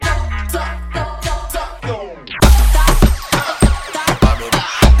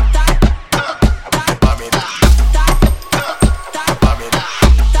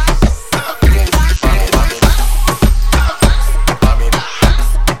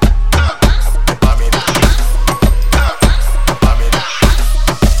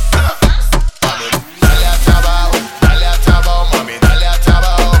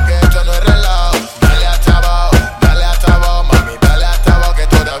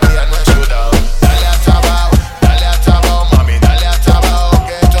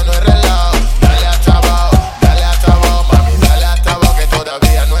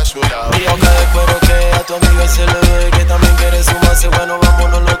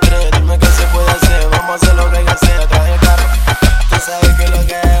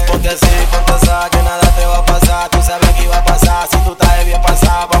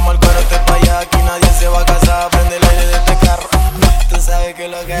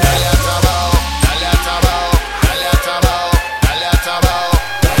Dale hasta abajo, dale hasta abajo, dale hasta abajo, dale hasta abajo,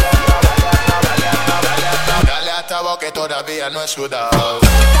 dale hasta abajo que todavía no he sudado.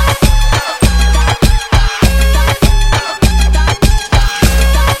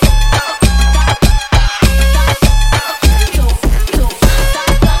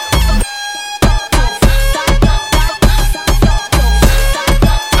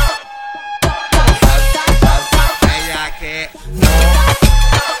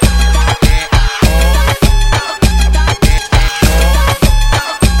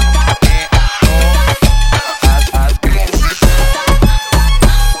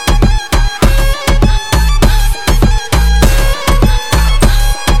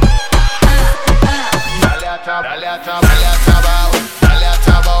 Dale hasta abajo, dale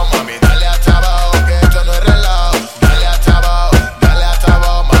hasta abajo, mami, dale hasta abajo, que esto no es relajo. Dale hasta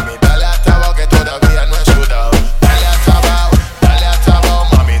abajo, mami, dale hasta abajo, que todavía no he sudado. Dale hasta abajo,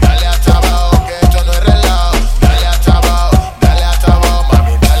 mami, dale hasta abajo, que esto no es relajo. Dale hasta abajo,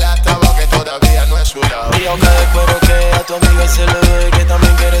 mami, dale hasta abajo, que todavía no he sudado. Y aunque espero que a tu amiga se le ve que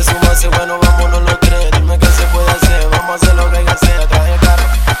también quiere sumarse, bueno, vámonos los tres, dime qué se puede hacer, vamos a hacer lo que hay que hacer, traje el carro,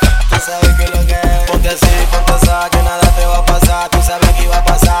 tú sabes que lo que es, ponte así, que nada te va a pasar, tú sabes que iba a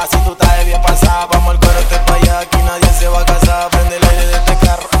pasar, si tú estás bien pasada, vamos al coro este pa' allá, aquí nadie se va a casar, prende el aire de este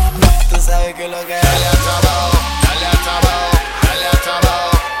carro, tú sabes que lo que es. Dale hasta abajo, dale hasta abajo, dale hasta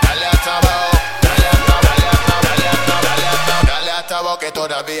abajo, dale hasta abajo, dale hasta abajo que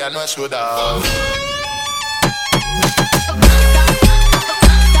todavía no he sudado.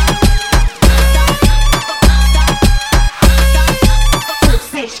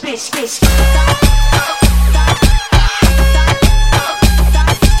 Fish.